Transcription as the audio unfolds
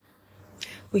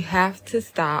We have to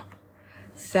stop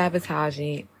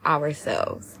sabotaging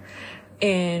ourselves.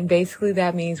 And basically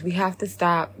that means we have to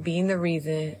stop being the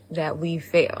reason that we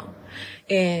fail.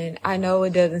 And I know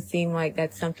it doesn't seem like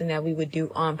that's something that we would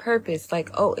do on purpose.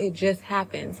 Like, oh, it just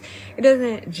happens. It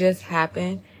doesn't just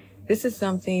happen. This is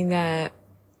something that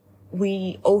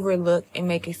we overlook and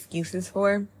make excuses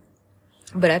for.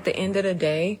 But at the end of the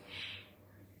day,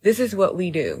 this is what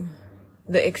we do.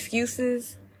 The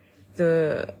excuses,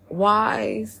 the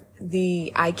whys,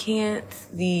 the I can't,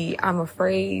 the I'm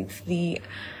afraid, the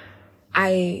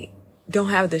I don't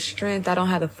have the strength, I don't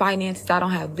have the finances, I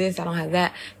don't have this, I don't have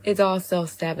that. It's all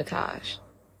self-sabotage.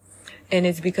 And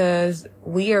it's because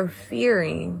we are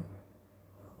fearing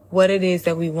what it is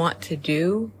that we want to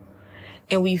do,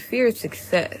 and we fear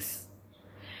success.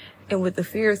 And with the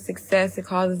fear of success, it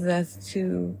causes us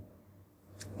to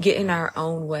get in our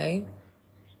own way.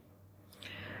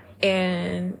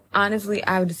 And honestly,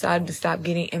 I've decided to stop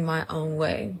getting in my own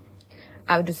way.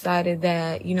 I've decided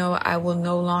that, I will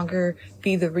no longer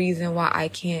be the reason why I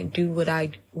can't do what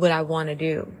I want to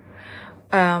do.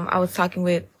 I was talking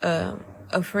with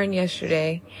a friend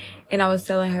yesterday, and I was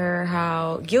telling her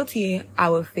how guilty I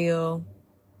would feel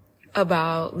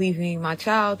about leaving my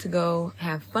child to go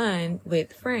have fun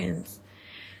with friends.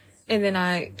 And then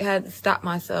I had to stop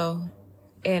myself,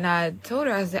 and I told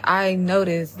her, I said, I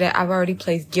noticed that I've already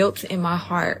placed guilt in my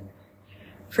heart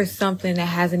for something that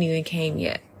hasn't even came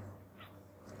yet.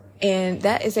 And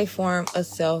that is a form of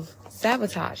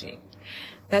self-sabotaging.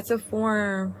 That's a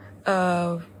form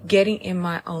of getting in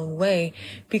my own way,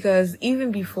 because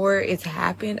even before it's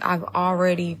happened, I've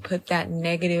already put that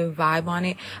negative vibe on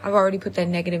it. I've already put that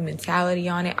negative mentality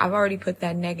on it. I've already put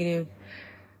that negativity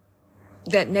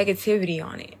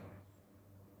on it.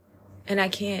 And I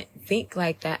can't think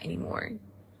like that anymore.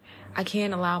 I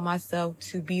can't allow myself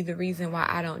to be the reason why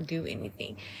I don't do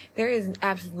anything. There is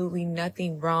absolutely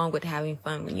nothing wrong with having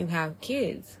fun when you have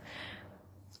kids.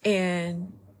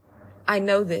 And I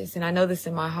know this, and I know this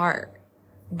in my heart.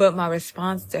 But my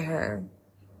response to her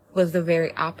was the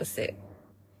very opposite.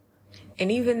 And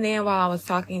even then, while I was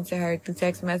talking to her through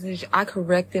text message, I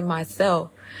corrected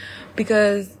myself,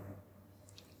 because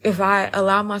if I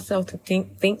allow myself to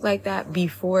think like that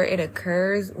before it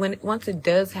occurs, once it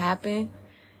does happen,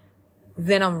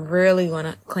 then I'm really going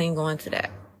to cling on to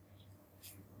that.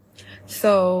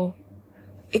 So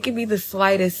it can be the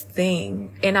slightest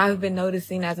thing. And I've been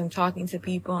noticing as I'm talking to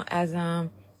people, as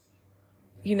I'm,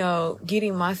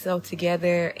 getting myself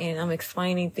together and I'm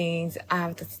explaining things, I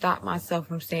have to stop myself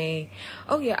from saying,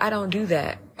 oh yeah, I don't do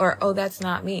that. Or, oh, that's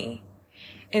not me.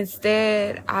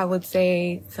 Instead, I would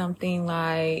say something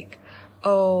like,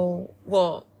 oh,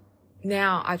 well,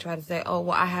 now I try to say, oh,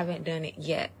 well, I haven't done it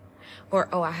yet. Or,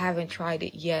 oh, I haven't tried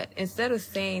it yet. Instead of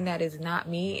saying that is not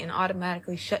me and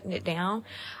automatically shutting it down,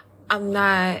 I'm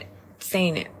not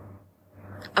saying it.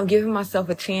 I'm giving myself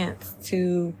a chance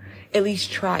to at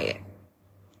least try it.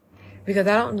 Because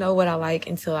I don't know what I like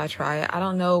until I try it. I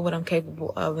don't know what I'm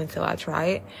capable of until I try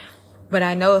it. But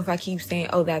I know if I keep saying,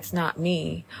 oh, that's not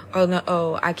me, or no,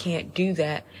 oh, I can't do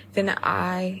that, then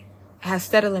I have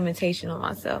set a limitation on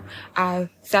myself. I've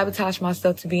sabotaged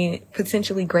myself to being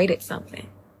potentially great at something.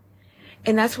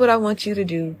 And that's what I want you to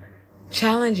do.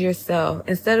 Challenge yourself.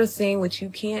 Instead of saying what you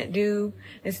can't do,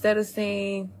 instead of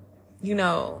saying,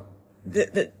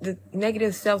 the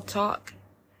negative self-talk,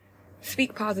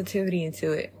 speak positivity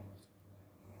into it.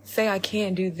 Say, I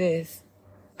can do this.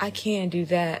 I can do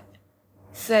that.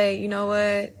 Say, you know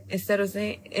what? Instead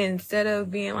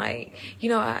of being like,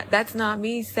 that's not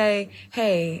me, say,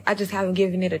 hey, I just haven't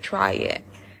given it a try yet.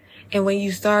 And when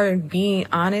you start being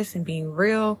honest and being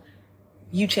real,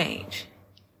 you change.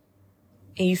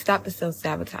 And you stop the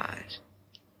self-sabotage.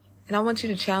 And I want you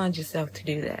to challenge yourself to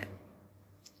do that.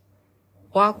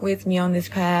 Walk with me on this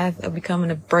path of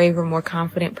becoming a braver, more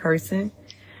confident person.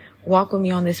 Walk with me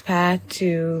on this path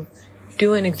to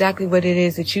doing exactly what it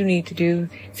is that you need to do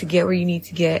to get where you need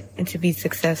to get and to be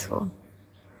successful.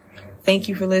 Thank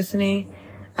you for listening.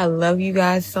 I love you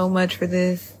guys so much for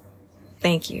this.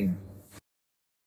 Thank you.